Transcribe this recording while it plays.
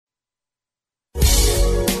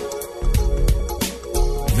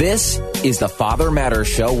This is the Father Matters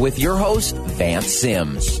Show with your host, Vance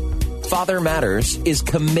Sims. Father Matters is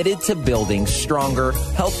committed to building stronger,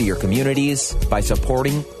 healthier communities by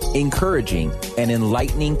supporting, encouraging, and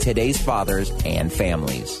enlightening today's fathers and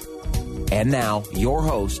families. And now, your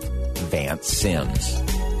host, Vance Sims.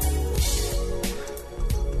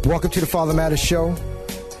 Welcome to the Father Matters Show.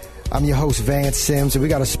 I'm your host, Vance Sims, and we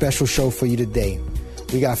got a special show for you today.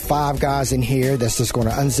 We got 5 guys in here that's just going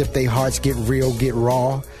to unzip their hearts, get real, get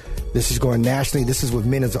raw. This is going nationally. This is with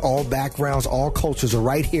men of all backgrounds, all cultures are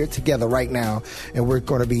right here together right now, and we're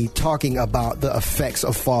going to be talking about the effects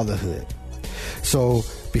of fatherhood. So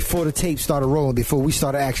before the tape started rolling, before we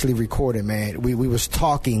started actually recording, man, we was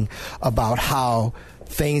talking about how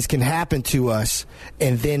things can happen to us,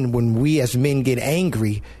 and then when we as men get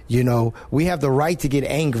angry, you know, we have the right to get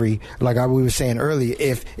angry, like we were saying earlier.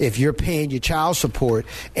 If you're paying your child support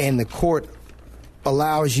and the court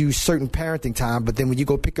allows you certain parenting time, but then when you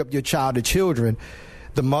go pick up your child or children,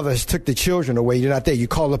 the mother has took the children away, you're not there, you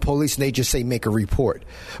call the police and they just say make a report.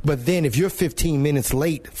 But then if you're 15 minutes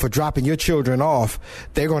late for dropping your children off,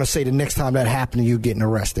 they're going to say the next time that happened, you're getting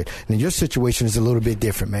arrested. And your situation is a little bit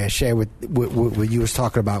different, man. Share what you was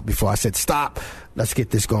talking about before. I said, stop, let's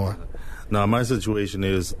get this going. No, my situation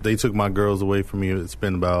is they took my girls away from me. It's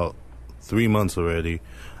been about 3 months already.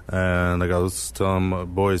 And like I was telling my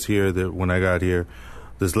boys here that when I got here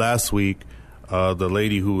this last week, the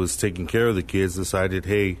lady who was taking care of the kids decided,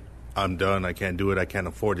 hey, I'm done. I can't do it. I can't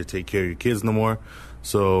afford to take care of your kids no more.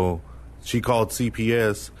 So she called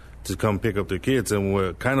CPS to come pick up their kids. And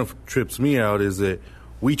what kind of trips me out is that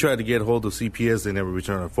we tried to get hold of CPS. They never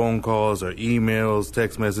return our phone calls, our emails,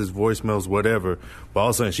 text messages, voicemails, whatever. But all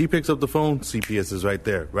of a sudden, she picks up the phone. CPS is right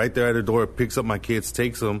there at her door, picks up my kids,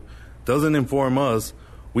 takes them, doesn't inform us.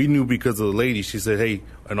 We knew because of the lady. She said, hey,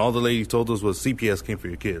 and all the lady told us was CPS came for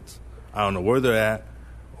your kids. I don't know where they're at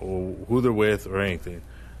or who they're with or anything.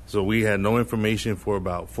 So we had no information for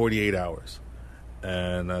about 48 hours.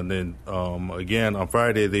 And then, again, on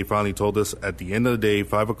Friday, they finally told us at the end of the day,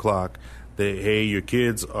 5 o'clock, that, hey, your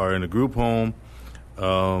kids are in a group home.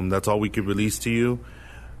 That's all we could release to you.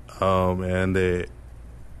 And that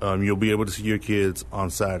you'll be able to see your kids on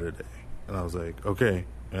Saturday. And I was like, okay.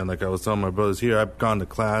 And like I was telling my brothers here, I've gone to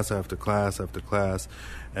class after class after class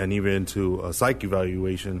and even to a psych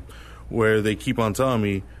evaluation where they keep on telling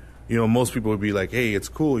me, you know, most people would be like, hey, it's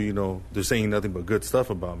cool, you know, they're saying nothing but good stuff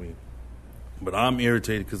about me. But I'm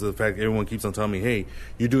irritated because of the fact that everyone keeps on telling me, hey,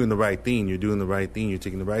 you're doing the right thing, you're doing the right thing, you're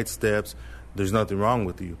taking the right steps, there's nothing wrong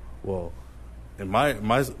with you. Well, in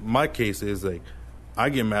my case is like, I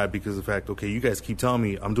get mad because of the fact, okay, you guys keep telling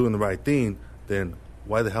me I'm doing the right thing, then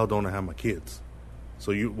why the hell don't I have my kids?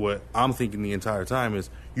 So what I'm thinking the entire time is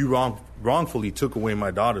you wrongfully took away my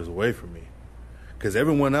daughters away from me. Because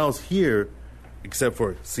everyone else here, except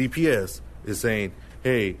for CPS, is saying,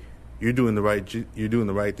 hey, you're doing the right thing, you're doing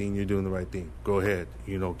the right thing. Go ahead,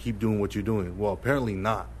 you know, keep doing what you're doing. Well, apparently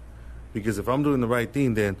not. Because if I'm doing the right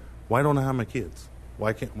thing, then why don't I have my kids?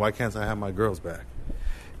 Why can't I have my girls back?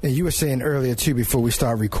 And you were saying earlier, too, before we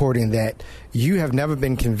start recording, that you have never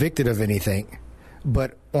been convicted of anything,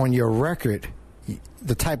 but on your record,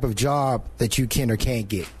 the type of job that you can or can't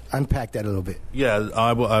get. Unpack that a little bit. Yeah,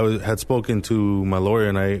 I had spoken to my lawyer,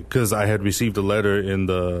 and because I had received a letter in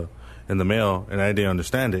the mail, and I didn't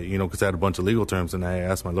understand it, you know, because I had a bunch of legal terms, and I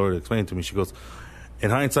asked my lawyer to explain it to me. She goes, in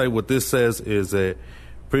hindsight, what this says is that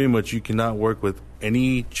pretty much you cannot work with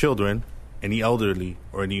any children, any elderly,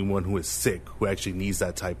 or anyone who is sick, who actually needs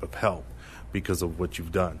that type of help because of what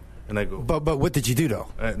you've done. And I go, but what did you do though?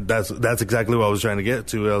 That's exactly what I was trying to get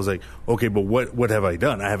to. I was like, okay, but what have I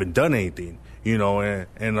done? I haven't done anything, you know.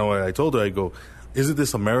 And I told her, I go, isn't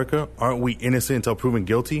this America? Aren't we innocent until proven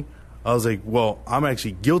guilty? I was like, well, I'm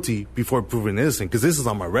actually guilty before proven innocent because this is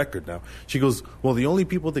on my record now. She goes, well, the only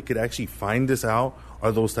people that could actually find this out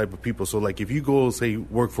are those type of people. So like if you go, say,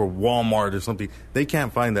 work for Walmart or something, they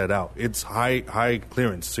can't find that out. It's high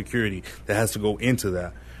clearance security that has to go into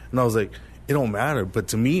that. And I was like, it don't matter. But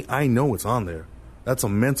to me, I know it's on there. That's a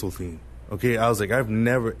mental thing. Okay, I was like, I've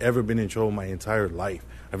never, ever been in trouble my entire life.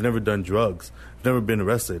 I've never done drugs. I've never been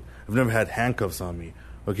arrested. I've never had handcuffs on me.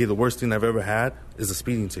 Okay, the worst thing I've ever had is a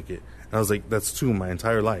speeding ticket. And I was like, that's 2 in my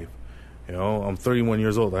entire life. You know, I'm 31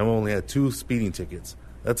 years old. I've only had 2 speeding tickets.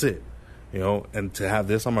 That's it. You know, and to have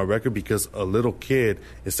this on my record because a little kid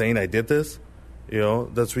is saying I did this, you know,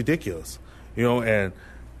 that's ridiculous. You know, and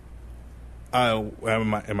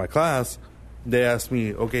in my class, they asked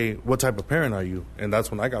me, okay, what type of parent are you? And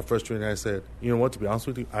that's when I got frustrated. I said, you know what, to be honest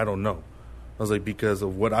with you, I don't know. I was like, because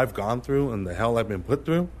of what I've gone through and the hell I've been put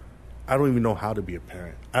through, I don't even know how to be a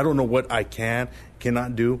parent. I don't know what I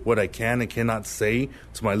cannot do, what I can and cannot say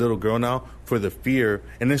to my little girl now for the fear.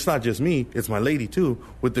 And it's not just me, it's my lady too,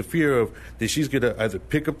 with the fear of that she's going to either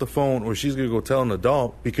pick up the phone or she's going to go tell an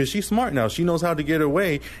adult, because she's smart now. She knows how to get her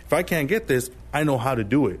way. If I can't get this, I know how to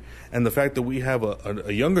do it. And the fact that we have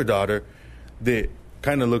a younger daughter that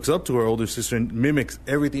kind of looks up to her older sister and mimics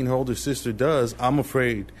everything her older sister does, I'm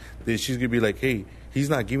afraid that she's going to be like, hey, he's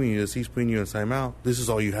not giving you this, he's putting you in timeout. This is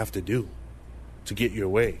all you have to do to get your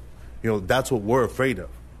way. That's what we're afraid of,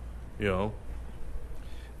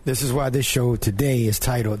 This is why this show today is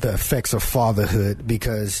titled The Effects of Fatherhood,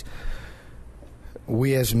 because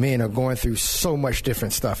we as men are going through so much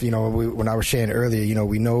different stuff. When I was sharing earlier,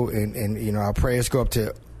 we know, and our prayers go up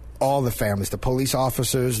to all the families, the police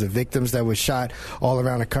officers, the victims that were shot all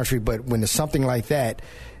around the country. But when there's something like that,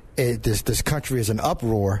 this country is an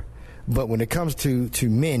uproar. But when it comes to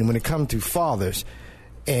men, when it comes to fathers,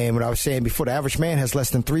 and what I was saying before, the average man has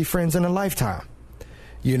less than 3 friends in a lifetime.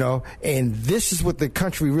 And this is what the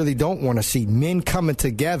country really don't want to see. Men coming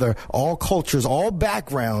together, all cultures, all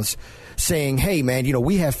backgrounds, saying, hey, man,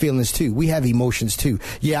 we have feelings too. We have emotions too.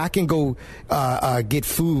 Yeah, I can go get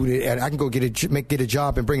food and I can go get a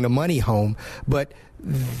job and bring the money home. But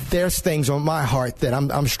there's things on my heart that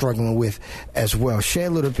I'm struggling with as well. Share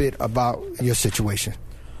a little bit about your situation.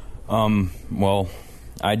 Well,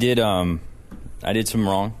 I did some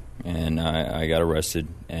wrong. And I got arrested,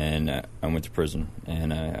 and I went to prison,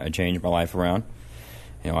 and I changed my life around.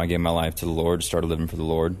 I gave my life to the Lord, started living for the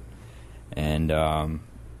Lord, and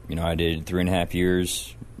I did 3.5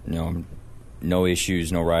 years. No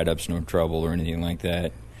issues, no write-ups, no trouble or anything like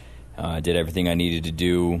that. I did everything I needed to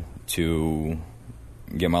do to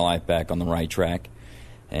get my life back on the right track,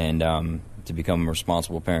 and to become a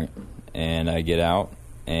responsible parent. And I get out,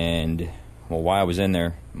 and while I was in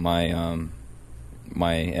there,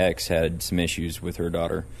 my ex had some issues with her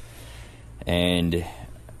daughter, and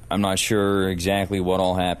I'm not sure exactly what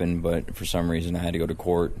all happened, but for some reason I had to go to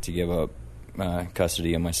court to give up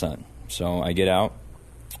custody of my son. So I get out,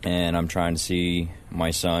 and I'm trying to see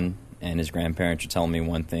my son, and his grandparents are telling me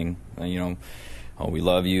one thing, oh, we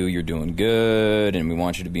love you, you're doing good, and we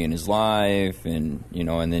want you to be in his life, and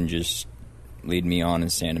and then just lead me on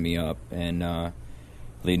and standing me up, and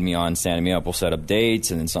we'll set up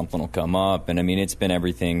dates, and then something will come up. And, it's been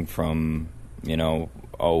everything from, the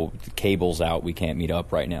cable's out, we can't meet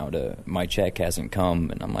up right now, to my check hasn't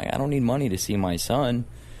come. And I'm like, I don't need money to see my son.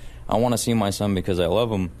 I want to see my son because I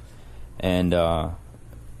love him. And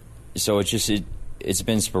so it's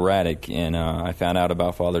been sporadic. And I found out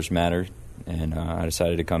about Fathers Matter, and I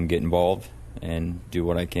decided to come get involved and do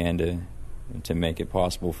what I can to make it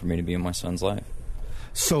possible for me to be in my son's life.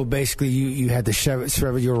 So basically, you had to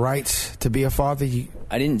sever your rights to be a father?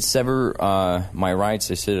 I didn't sever my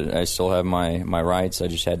rights. I said I still have my rights. I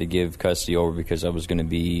just had to give custody over because I wasn't going to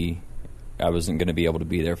be able to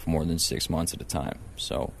be there for more than 6 months at a time.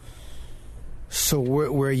 So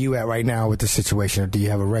where are you at right now with the situation? Do you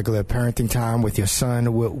have a regular parenting time with your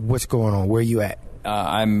son? What's going on? Where are you at?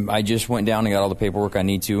 I just went down and got all the paperwork I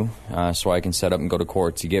need to, so I can set up and go to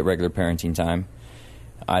court to get regular parenting time.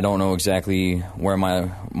 I don't know exactly where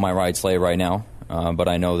my rights lay right now, but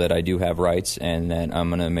I know that I do have rights, and that I'm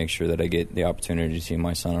going to make sure that I get the opportunity to see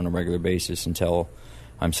my son on a regular basis until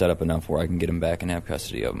I'm set up enough where I can get him back and have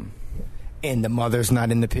custody of him. And the mother's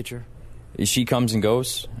not in the picture? She comes and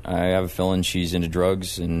goes. I have a feeling she's into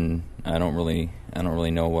drugs, and I don't really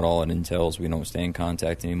know what all it entails. We don't stay in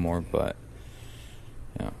contact anymore, but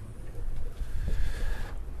yeah.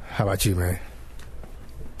 How about you, man?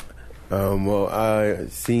 Well, I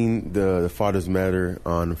seen the Fathers Matter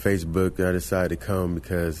on Facebook, and I decided to come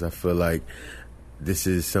because I feel like this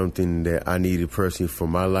is something that I needed personally for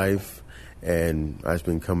my life, and I've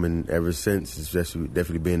been coming ever since. It's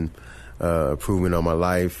definitely been improvement on my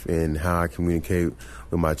life and how I communicate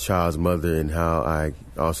with my child's mother and how I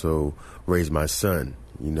also raise my son.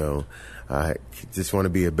 I just want to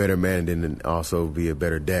be a better man and then also be a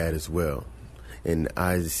better dad as well. And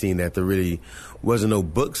I seen that there really wasn't no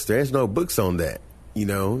books. There's no books on that.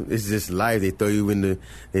 It's just life. They throw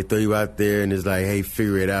you out there, and it's like, hey,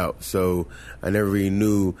 figure it out. So I never really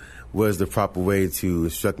knew was the proper way to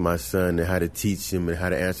instruct my son and how to teach him and how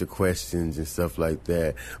to answer questions and stuff like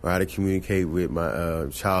that, or how to communicate with my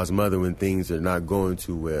child's mother when things are not going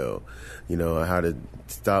too well. How to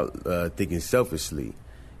stop thinking selfishly.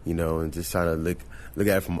 And just try to look at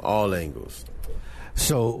it from all angles.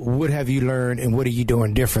 So what have you learned, and what are you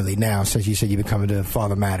doing differently now since you said you've been coming to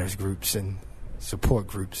Father Matters groups and support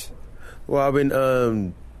groups? Well, I've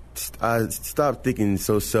been I stopped thinking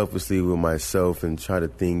so selfishly with myself and try to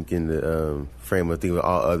think in the frame of thinking with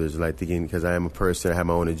all others, like thinking because I am a person, I have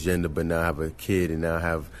my own agenda, but now I have a kid and now I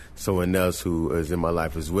have someone else who is in my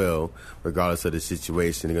life as well, regardless of the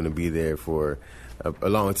situation. They're going to be there for a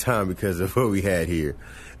long time because of what we had here.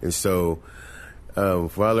 And so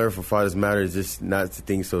what I learned from Fathers Matter is just not to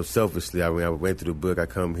think so selfishly. I went through the book, I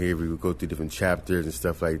come here, we would go through different chapters and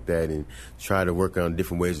stuff like that and try to work on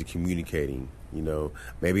different ways of communicating. You know,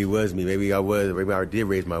 maybe it was me, maybe I did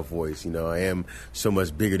raise my voice. You know, I am so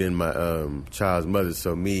much bigger than my child's mother.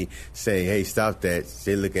 So me saying, hey, stop that,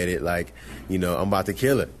 they look at it like, you know, I'm about to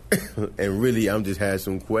kill her. And really, I'm just had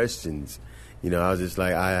some questions. You know, I was just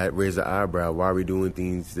like, I raised an eyebrow. Why are we doing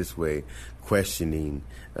things this way? Questioning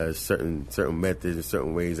certain methods and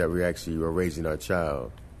certain ways that we actually are raising our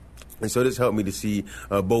child. And so this helped me to see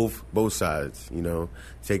both sides, you know,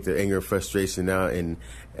 take the anger and frustration out and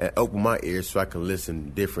open my ears so I can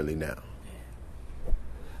listen differently now.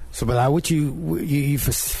 So, but what you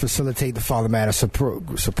facilitate the Father Matter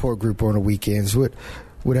support group on the weekends. What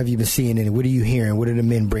have you been seeing in it? What are you hearing? What are the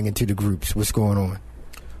men bringing to the groups? What's going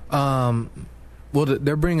on? Well,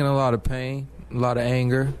 they're bringing a lot of pain, a lot of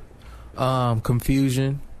anger,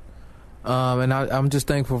 confusion. And I'm just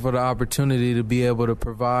thankful for the opportunity to be able to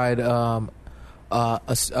provide an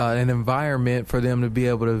environment for them to be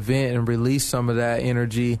able to vent and release some of that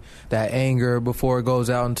energy, that anger, before it goes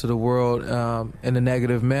out into the world in a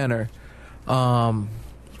negative manner. One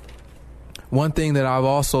thing that I've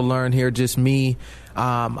also learned here, just me,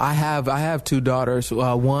 I have two daughters.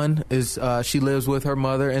 One is she lives with her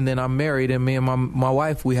mother, and then I'm married, and me and my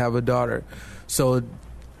wife, we have a daughter. So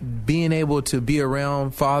being able to be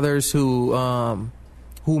around fathers who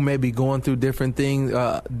may be going through different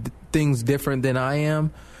things different than I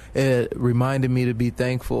am, it reminded me to be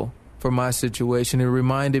thankful for my situation. It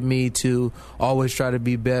reminded me to always try to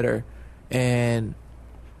be better, and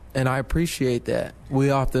I appreciate that. We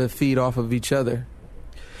have to feed off of each other.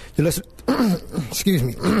 You listen. Excuse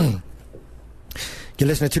me. You're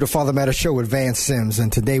listening to the Father Matter Show with Vance Sims,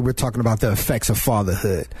 and today we're talking about the effects of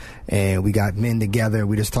fatherhood. And we got men together.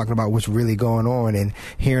 We're just talking about what's really going on and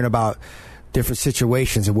hearing about different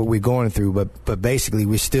situations and what we're going through. But basically,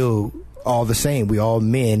 we're still all the same. We all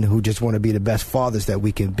men who just want to be the best fathers that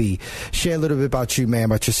we can be. Share a little bit about you, man,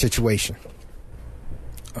 about your situation.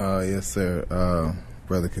 Yes, sir.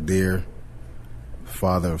 Brother Kadir,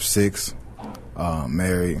 father of 6,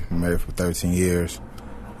 married for 13 years,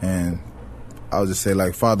 and I'll just say,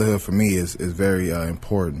 like, fatherhood for me is very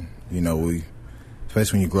important. You know,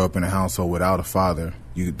 especially when you grow up in a household without a father,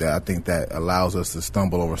 I think that allows us to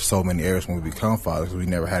stumble over so many areas when we become fathers, because we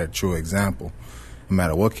never had a true example, no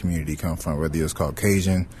matter what community you come from, whether you're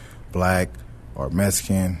Caucasian, Black, or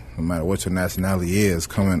Mexican, no matter what your nationality is,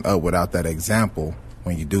 coming up without that example,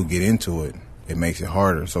 when you do get into it, it makes it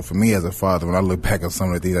harder. So for me as a father, when I look back on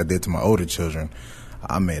some of the things I did to my older children,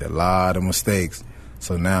 I made a lot of mistakes.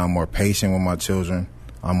 So now I'm more patient with my children.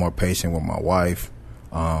 I'm more patient with my wife.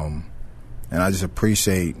 And I just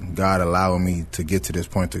appreciate God allowing me to get to this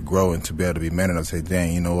point to grow and to be able to be man enough to say,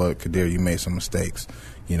 dang, you know what, Kadir, you made some mistakes.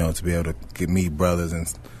 You know, to be able to meet brothers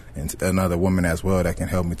and another woman as well that can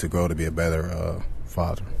help me to grow to be a better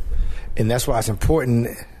father. And that's why it's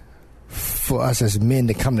important for us as men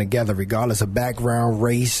to come together, regardless of background,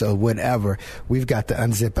 race, or whatever. We've got to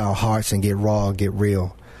unzip our hearts and get raw and get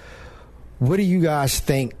real. What do you guys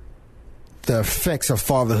think the effects of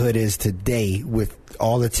fatherhood is today with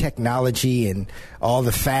all the technology and all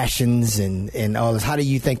the fashions and all this? How do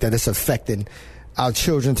you think that it's affecting our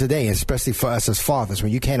children today, especially for us as fathers,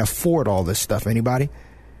 when you can't afford all this stuff? Anybody?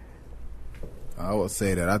 I would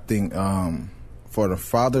say that I think for the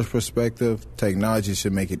father's perspective, technology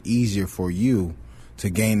should make it easier for you to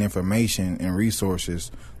gain information and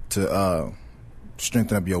resources to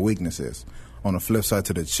strengthen up your weaknesses. On the flip side,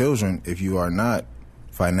 to the children, if you are not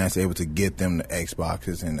financially able to get them the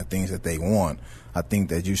Xboxes and the things that they want, I think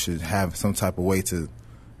that you should have some type of way to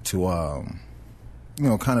kind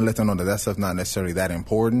of let them know that stuff's not necessarily that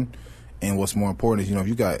important. And what's more important is, you know,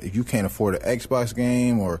 if you can't afford an Xbox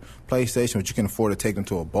game or PlayStation, but you can afford to take them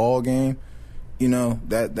to a ball game, you know,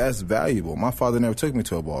 that's valuable. My father never took me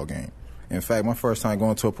to a ball game. In fact, my first time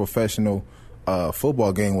going to a professional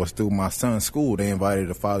football game was through my son's school. They invited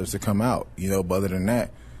the fathers to come out, you know, but other than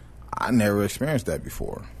that, I never experienced that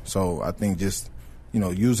before. So I think just, you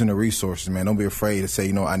know, using the resources, man, don't be afraid to say,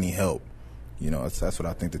 you know, I need help. You know, that's what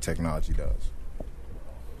I think the technology does.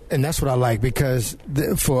 And that's what I like, because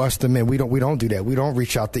for us, the men, we don't do that. We don't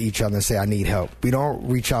reach out to each other and say, I need help. We don't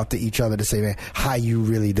reach out to each other to say, man, how you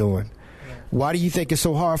really doing? Why do you think it's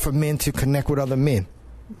so hard for men to connect with other men?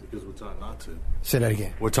 Because we're taught not to. Say that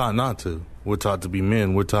again. We're taught not to. We're taught to be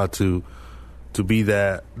men. We're taught to be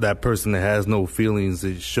that person that has no feelings,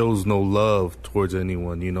 that shows no love towards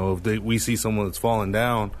anyone. You know, if we see someone that's falling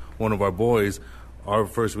down, one of our boys, our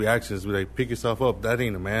first reaction is be like, pick yourself up. That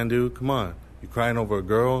ain't a man, dude. Come on. You're crying over a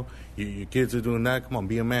girl. Your kids are doing that. Come on,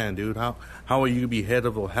 be a man, dude. How are you going to be head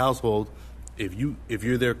of a household if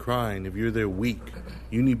you're there crying, if you're there weak?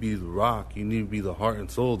 You need to be the rock. You need to be the heart and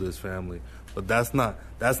soul of this family. But that's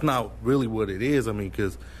not really what it is. I mean,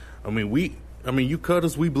 because, you cut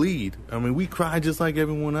us, we bleed. I mean, we cry just like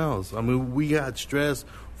everyone else. I mean, we got stress,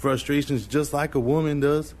 frustrations just like a woman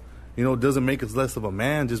does. You know, it doesn't make us less of a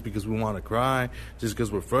man just because we want to cry, just because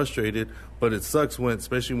we're frustrated. But it sucks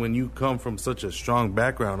especially when you come from such a strong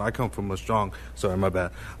background. I come from a strong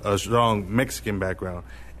Mexican background.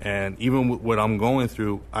 And even with what I'm going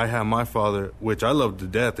through, I have my father, which I love to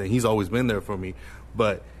death, and he's always been there for me.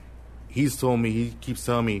 But he keeps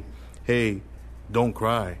telling me, hey, don't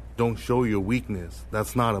cry. Don't show your weakness.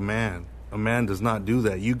 That's not a man. A man does not do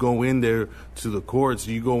that. You go in there to the courts,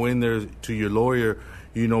 you go in there to your lawyer,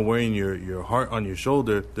 you know, wearing your heart on your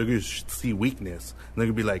shoulder, they're going to see weakness. And they're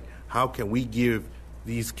going to be like, how can we give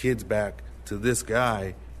these kids back to this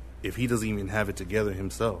guy if he doesn't even have it together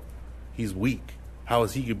himself? He's weak. How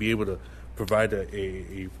is he going to be able to provide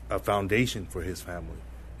a foundation for his family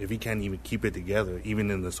if he can't even keep it together,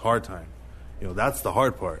 even in this hard time? You know, that's the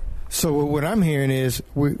hard part. So what I'm hearing is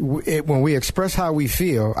when we express how we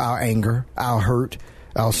feel, our anger, our hurt,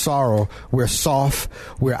 our sorrow, we're soft,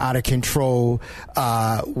 we're out of control,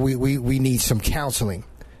 we need some counseling.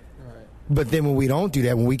 Right. But then when we don't do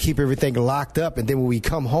that, when we keep everything locked up, and then when we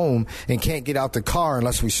come home and can't get out the car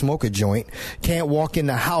unless we smoke a joint, can't walk in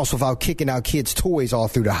the house without kicking our kids' toys all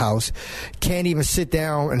through the house, can't even sit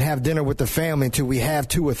down and have dinner with the family until we have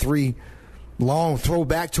 2 or 3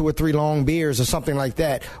 long beers or something like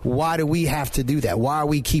that. Why do we have to do that? Why are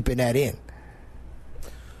we keeping that in?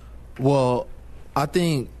 Well, I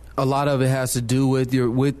think a lot of it has to do with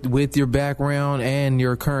your background and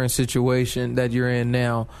your current situation that you're in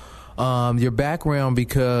now. Your background,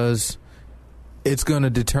 because it's going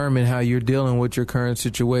to determine how you're dealing with your current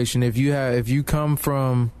situation. If you come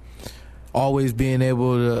from always being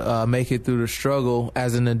able to make it through the struggle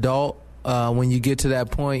as an adult, when you get to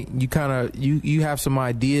that point, you have some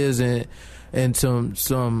ideas and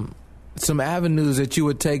some avenues that you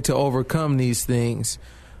would take to overcome these things.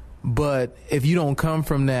 But if you don't come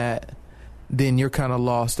from that, then you're kind of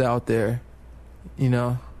lost out there, you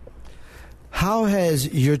know. How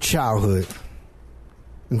has your childhood,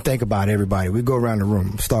 and think about it, everybody, we go around the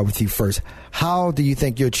room, start with you first. How do you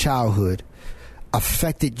think your childhood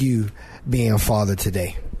affected you being a father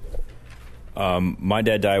today? My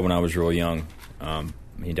dad died when I was real young.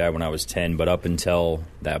 He died when I was 10, but up until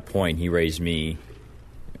that point, he raised me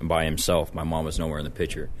by himself. My mom was nowhere in the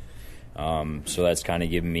picture. So that's kind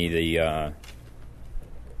of given me the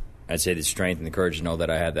strength and the courage to know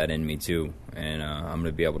that I have that in me too. And I'm going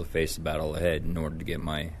to be able to face the battle ahead in order to get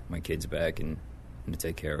my kids back and to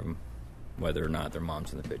take care of them, whether or not their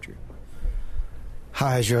mom's in the picture. How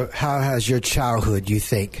has your childhood, you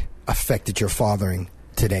think, affected your fathering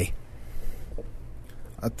today?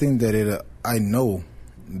 I think that I know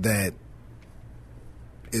that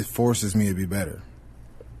it forces me to be better.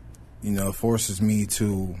 You know, it forces me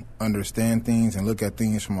to understand things and look at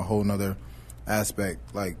things from a whole nother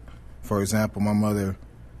aspect. Like, for example, my mother,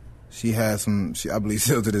 I believe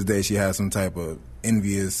still to this day, she has some type of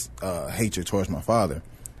envious hatred towards my father.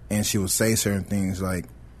 And she would say certain things like,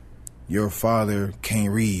 your father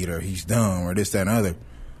can't read, or he's dumb, or this, that, and other.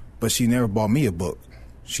 But she never bought me a book.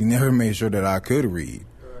 She never made sure that I could read.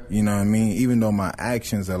 You know what I mean? Even though my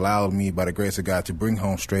actions allowed me, by the grace of God, to bring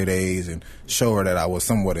home straight A's and show her that I was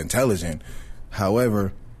somewhat intelligent.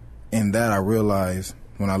 However, in that I realized,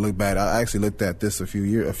 when I look back, I actually looked at this a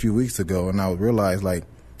few weeks ago, and I realized, like,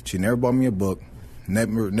 she never bought me a book,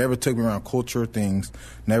 never took me around culture things,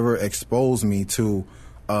 never exposed me to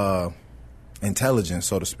intelligence,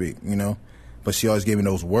 so to speak, you know? But she always gave me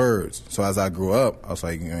those words. So as I grew up, I was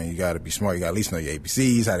like, you got to be smart. You got to at least know your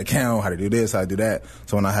ABCs, how to count, how to do this, how to do that.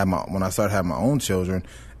 So when I started having my own children,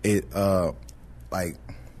 I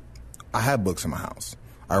have books in my house.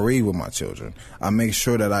 I read with my children. I make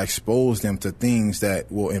sure that I expose them to things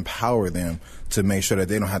that will empower them to make sure that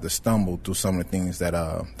they don't have to stumble through some of the things that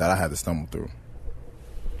I had to stumble through.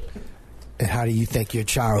 And how do you think your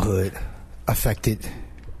childhood affected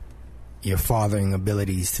your fathering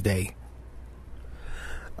abilities today?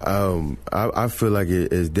 I feel like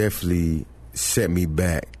it has definitely set me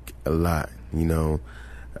back a lot, you know.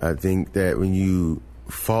 I think that when you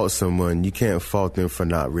fault someone, you can't fault them for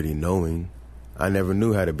not really knowing. I never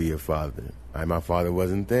knew how to be a father. My father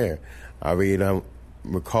wasn't there. I really don't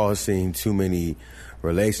recall seeing too many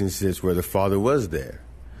relationships where the father was there.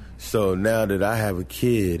 So now that I have a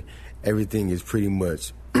kid, everything is pretty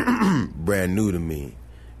much brand new to me,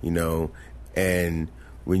 you know. And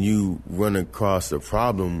when you run across a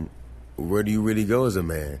problem, where do you really go as a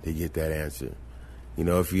man to get that answer? You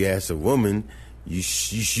know, if you ask a woman, you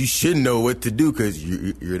should know what to do because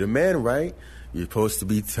you're the man, right? You're supposed to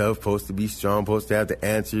be tough, supposed to be strong, supposed to have the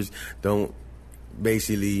answers. Don't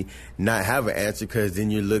basically not have an answer because then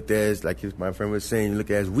you're looked at, like my friend was saying, you look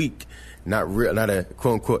at as weak, not real, not a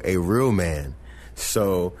quote unquote a real man.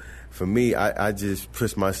 So for me, I just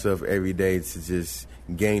push myself every day to just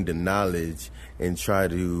gain the knowledge and try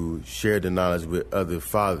to share the knowledge with other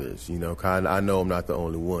fathers, you know, 'cause I know I'm not the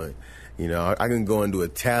only one. You know, I can go and do a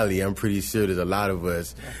tally. I'm pretty sure there's a lot of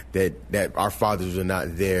us that our fathers are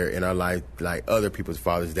not there in our life, like other people's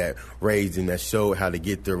fathers that raised them, that showed how to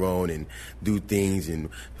get their own and do things and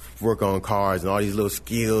work on cars and all these little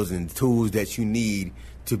skills and tools that you need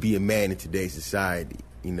to be a man in today's society.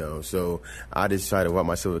 You know, so I just try to wipe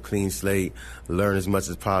myself a clean slate, learn as much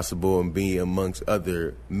as possible, and be amongst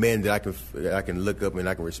other men that I can look up and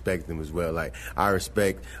I can respect them as well. Like I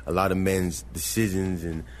respect a lot of men's decisions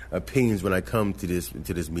and opinions when I come to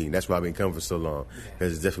this meeting. That's why I've been coming for so long,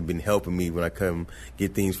 because it's definitely been helping me when I come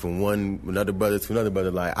get things from another brother to another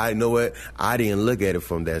brother. Like I know what, I didn't look at it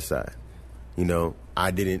from that side. You know,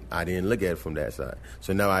 I didn't look at it from that side.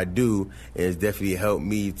 So now I do, and it's definitely helped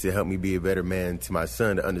me be a better man to my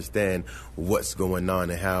son to understand what's going on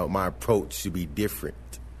and how my approach should be different.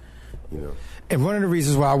 You know. And one of the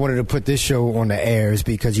reasons why I wanted to put this show on the air is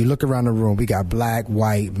because you look around the room, we got black,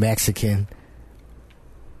 white, Mexican,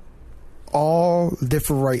 all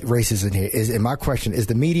different races in here. And my question, is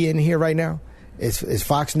the media in here right now? Is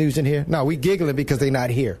Fox News in here? No, we giggling because they're not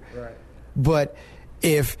here. Right. But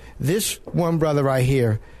if this one brother right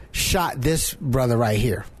here shot this brother right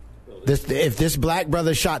here, if this black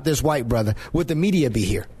brother shot this white brother, would the media be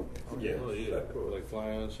here? Yeah, like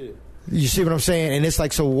flying on shit. You see what I'm saying? And it's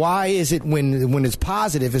like, so why is it when it's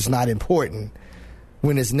positive, it's not important?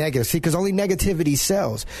 When it's negative, see, because only negativity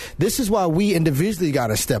sells. This is why we individually got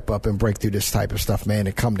to step up and break through this type of stuff, man,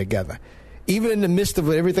 and come together, even in the midst of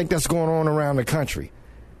everything that's going on around the country.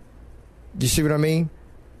 You see what I mean?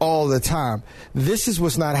 All the time. This is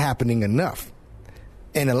what's not happening enough.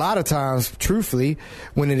 And a lot of times, truthfully,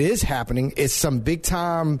 when it is happening, it's some big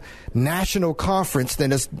time national conference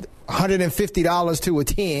that is $150 to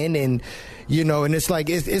attend, and you know, and it's like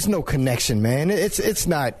it's no connection, man. It's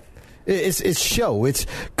not. It's show. It's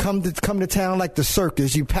come to town like the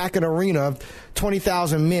circus. You pack an arena of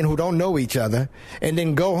 20,000 men who don't know each other, and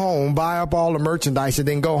then go home, buy up all the merchandise, and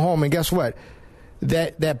then go home. And guess what?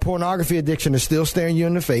 That pornography addiction is still staring you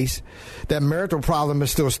in the face. That marital problem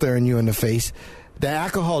is still staring you in the face. The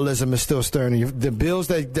alcoholism is still staring you. The bills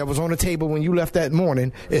that was on the table when you left that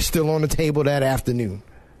morning is still on the table that afternoon.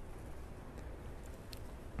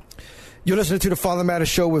 You're listening to the Father Matters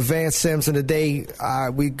Show with Vance Sims, and today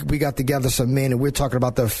we got together some men, and we're talking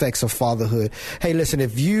about the effects of fatherhood. Hey, listen,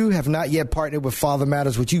 if you have not yet partnered with Father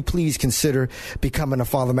Matters, would you please consider becoming a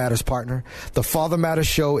Father Matters partner? The Father Matters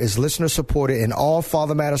Show is listener-supported, and all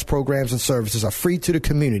Father Matters programs and services are free to the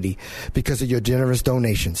community because of your generous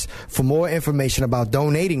donations. For more information about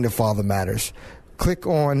donating to Father Matters, click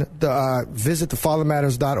on visit the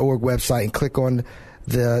fathermatters.org website and click on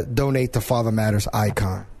the Donate to Father Matters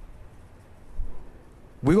icon.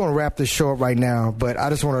 We're going to wrap this show up right now, but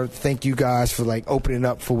I just want to thank you guys for opening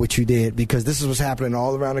up for what you did, because this is what's happening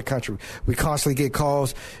all around the country. We constantly get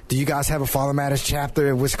calls. Do you guys have a Father Matters chapter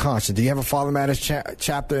in Wisconsin? Do you have a Father Matters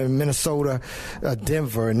chapter in Minnesota,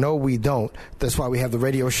 Denver? No, we don't. That's why we have the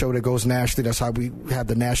radio show that goes nationally. That's why we have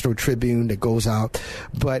the National Tribune that goes out.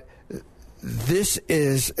 But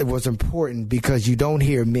it was important because you don't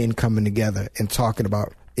hear men coming together and talking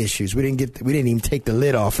about issues. We didn't even take the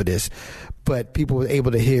lid off of this, but people were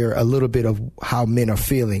able to hear a little bit of how men are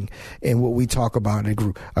feeling and what we talk about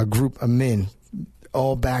in a group of men,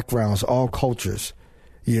 all backgrounds, all cultures,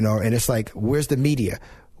 you know. And it's like, where's the media?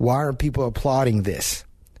 Why aren't people applauding this?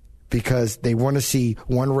 Because they want to see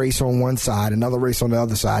one race on one side, another race on the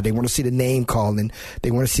other side. They want to see the name calling.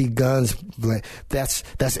 They want to see guns. That's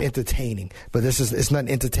entertaining. But it's not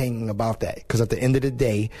entertaining about that. Because at the end of the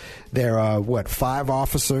day, there are 5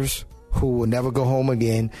 officers who will never go home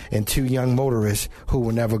again, and 2 young motorists who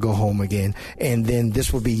will never go home again. And then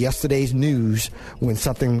this will be yesterday's news when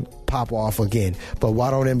something pop off again. But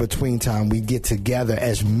why don't in between time we get together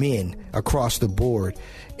as men across the board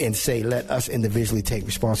and say, let us individually take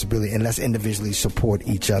responsibility and let's individually support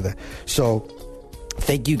each other. So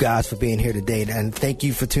Thank you guys for being here today, and thank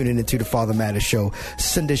you for tuning into the Father Matters Show.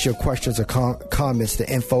 Send us your questions or comments to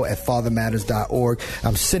info@fathermatters.org.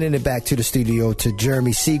 I'm sending it back to the studio to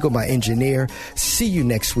Jeremy Siegel, my engineer. See you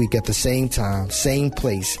next week at the same time, same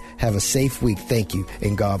place. Have a safe week. Thank you,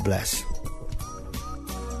 and God bless.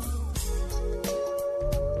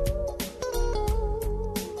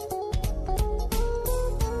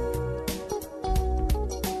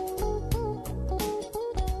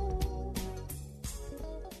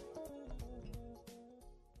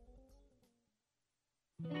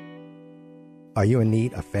 Are you in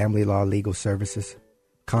need of family law legal services?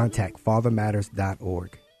 Contact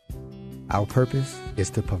fathermatters.org. Our purpose is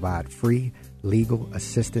to provide free legal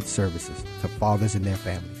assistance services to fathers and their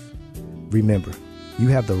families. Remember, you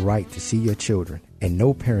have the right to see your children, and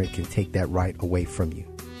no parent can take that right away from you.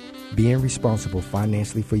 Being responsible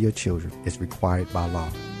financially for your children is required by law,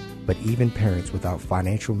 but even parents without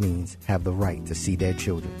financial means have the right to see their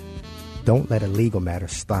children. Don't let a legal matter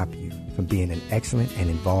stop you from being an excellent and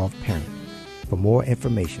involved parent. For more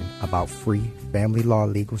information about free family law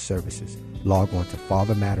legal services, log on to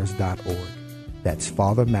fathermatters.org. That's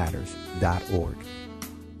fathermatters.org.